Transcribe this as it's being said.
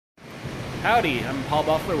Howdy, I'm Paul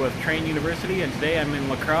Buffler with Trane University, and today I'm in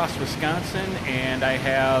La Crosse, Wisconsin, and I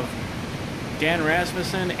have Dan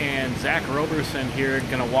Rasmussen and Zach Roberson here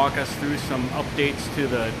going to walk us through some updates to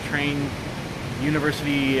the Trane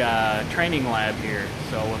University training lab here.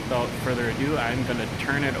 So without further ado, I'm going to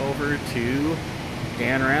turn it over to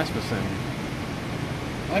Dan Rasmussen.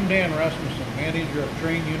 I'm Dan Rasmussen, manager of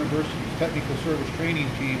Trane University's technical service training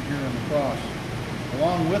team here in La Crosse.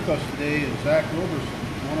 Along with us today is Zach Roberson,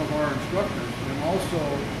 one of our instructors, and also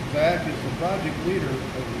Zach is the project leader of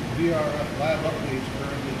the VRF lab updates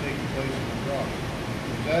currently taking place in La Crosse.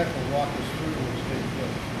 So Zach will walk us through what's taking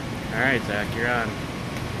place. All right, Zach, you're on.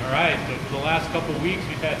 All right, so for the last couple of weeks,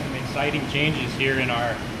 we've had some exciting changes here in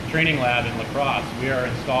our training lab in La Crosse. We are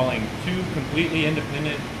installing two completely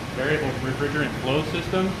independent variable refrigerant flow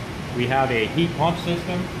systems. We have a heat pump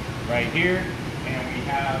system right here, and we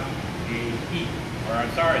have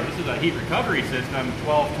this is a heat recovery system,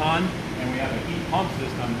 12 ton, and we have a heat pump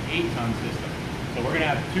system, 8-ton system. So we're going to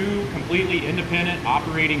have two completely independent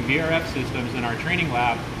operating VRF systems in our training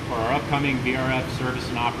lab for our upcoming VRF service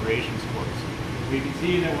and operations course. So you can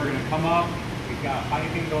see that we're going to come up, we've got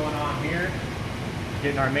piping going on here,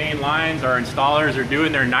 getting our main lines. Our installers are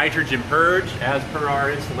doing their nitrogen purge as per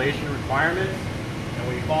our installation requirements, and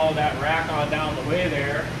we follow that rack on down the way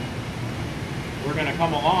there. We're going to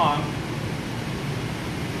come along,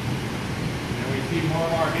 we see more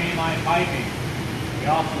of our mainline piping. We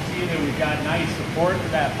also see that we've got nice support for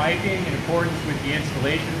that piping in accordance with the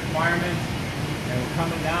installation requirements. And we're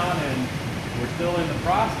coming down and we're still in the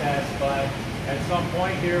process, but at some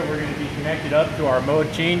point here we're going to be connected up to our mode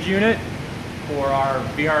change unit for our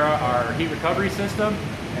heat recovery system.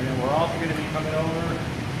 And then we're also going to be coming over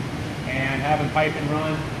and having piping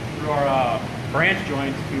run through our branch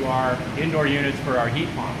joints to our indoor units for our heat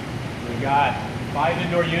pump. We've got 5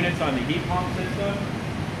 indoor units on the heat pump system,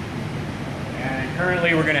 and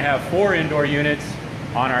currently we're going to have 4 indoor units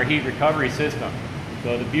on our heat recovery system.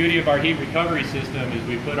 So the beauty of our heat recovery system is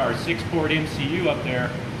we put our 6-port MCU up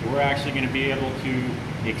there, so we're actually going to be able to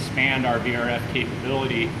expand our VRF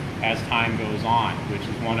capability as time goes on, which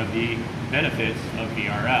is one of the benefits of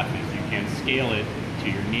VRF, is you can scale it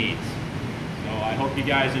to your needs. So I hope you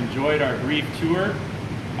guys enjoyed our brief tour.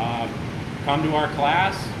 Come to our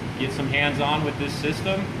class, get some hands-on with this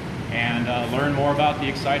system, and learn more about the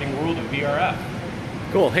exciting world of VRF.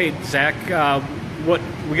 Cool. Hey, Zach,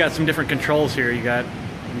 we got some different controls here. You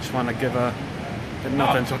just want to give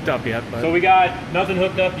nothing's hooked up yet. But. So we got nothing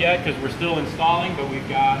hooked up yet because we're still installing, but we've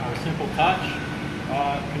got our simple touch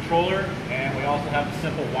controller, and we also have the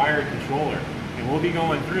simple wired controller. And we'll be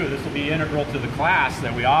going through, this will be integral to the class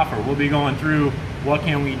that we offer. We'll be going through what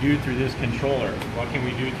can we do through this controller, what can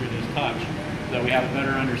we do through this touch, so that we have a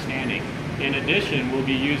better understanding. In addition, we'll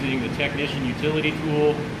be using the technician utility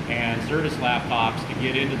tool and service laptops to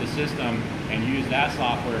get into the system and use that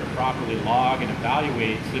software to properly log and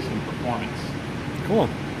evaluate system performance. Cool.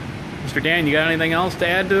 Mr. Dan, you got anything else to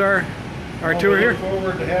add to our tour here? We look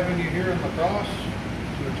forward to having you here in La Crosse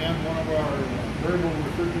to attend one of our variable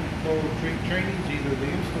refrigerant flow trainings, either the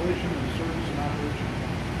installation or the service and operation.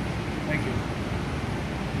 Thank you.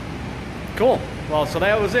 Cool. Well, so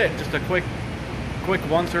that was it. Just a quick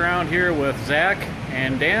once around here with Zach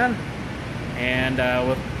and Dan, and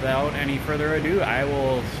without any further ado, I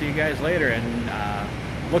will see you guys later,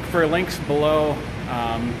 and look for links below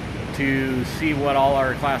to see what all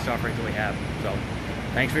our class offerings that we have. So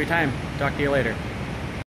thanks for your time. Talk to you later.